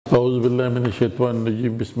اعوذ باللہ من الشیطان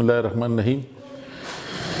الرجیم بسم اللہ الرحمن الرحیم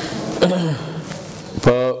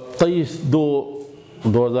په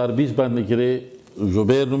 23/2/2020 باندې کې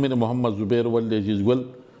زبیر نومې محمد زبیر ولد عزیز ګل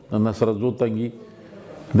نصرزو تنگي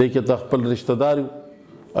دی کې ته خپل رشتہ دار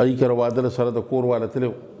ای کر واده سره د کور والا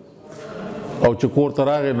تلو او چې کور ته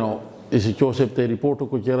راغی نو اسی چوسپ ته ریپورټ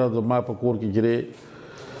کو چیرې د ما په کور کې ګره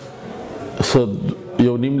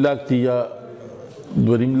یو نیم لاک یا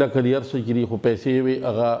 2.5 लाख ریال څه کړي خو پیسې وي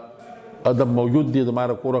هغه ادم موجود دي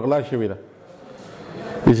زماره کور غلا شوی را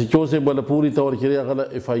اسی چوسه بل پوری تور کړي هغه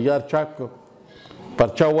اف آی آر چاک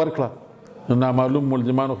پرچا ورکړه نامعلوم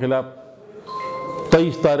ملزمانو خلاف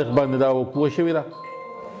 23 تاریخ باندې دا وکوه شوی را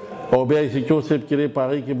او بیا اسی چوسه کړي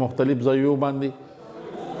پاغي کې مختلف ځایو باندې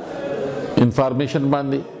انفارمیشن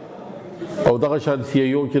باندې او دغه شان سی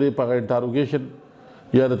ای او کړي پاغه انټروګیشن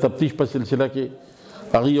یا د تفتیش په سلسله کې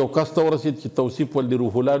هغه یو کس ته ورسېد چې توصیف ولدي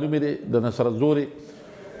روح الله نومې دی د نصر زورې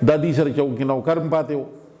دا دې سره چې نوکر هم پاتې و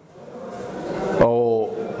او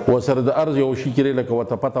ورسره د عرض یو شي کړی لکه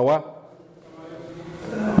ورته پته وه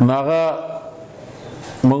نو هغه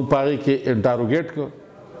موږ په هغې کې انټاروګیټ کړ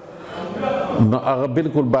نو هغه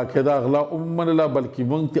بالکل باقاعده اغلا هم منله بلکې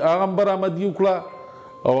موږ هغه هم برآمدګي وکړه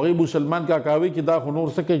او هغې مسلمان کاکاوي چې دا خو نور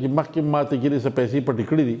څه کوي چې مخکې ماته کړي څه پیسې پټې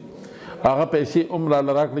کړي دي هغه پیسې هم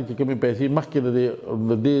راله راکړې چې کومې پیسې مخکې د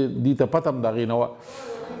دې ته پته هم د هغې نه وه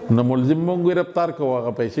نو ملزم مونږ ګرفتار کوو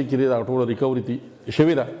هغه پیسې چې دا ټوله ریکوري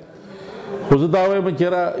شوې ده خو زه دا وایم چې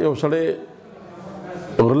یو سړی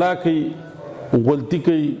غلا کوي غلطي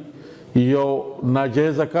کوي یو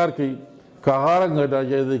ناجایزه کار کوي که هغه رنګه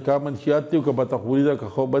ناجایزه که منشیات دي که بدخوري ده که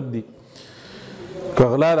خو بد دي که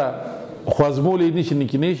غلا ده خو ازمولی نشي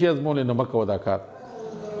نکینې شي ازمولی نه مه کوه دا کار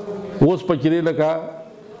اوس په کې لکه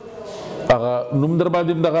هغه نوم در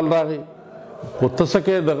باندې د غل راغی خو ته څه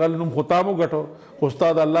کوې د غل نوم خو تا مو ګټو خو ستا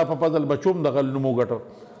د الله په فضل بچو هم د غل نوم وګټو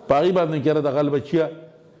په هغې باندې کېره د غل بچیه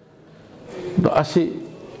نو هسې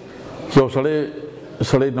یو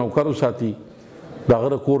سړی نوکر وساتي د هغه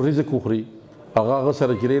د کور رزق وخوري هغه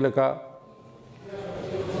سره چې لکه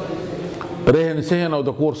رهن سهن او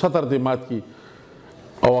د کور ستر دې مات کي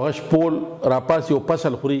او هغه شپول راپاسي او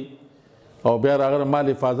فصل خوري او بیا راغله مال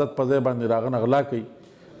حفاظت په ځای باندې راغله غلا کوي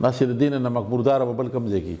ناصر الدین نه مقبوردار به بل کم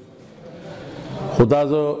ځای کی خدا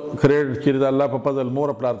زه کریډټ چې د الله په فضل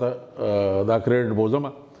مور پلار ته دا کریډټ بوزم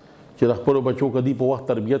چې د خپلو بچو کدي په وخت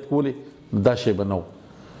تربیت کولې دا شی به نه و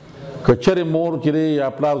که چېرې مور چې یا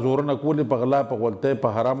پلار زورونه کولې په غلا په غولتۍ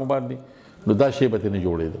په حرامو باندې نو دا شی به ترې نه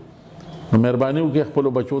جوړېده نو مهرباني وکړئ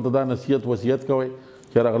خپلو بچو ته دا نصیحت وصیت کوئ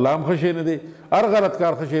چې غلا هم ښه شی نه دی هر غلط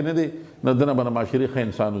کار ښه شی نه دی نه دنه به د معاشرې ښه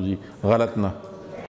انسان وځي غلط نه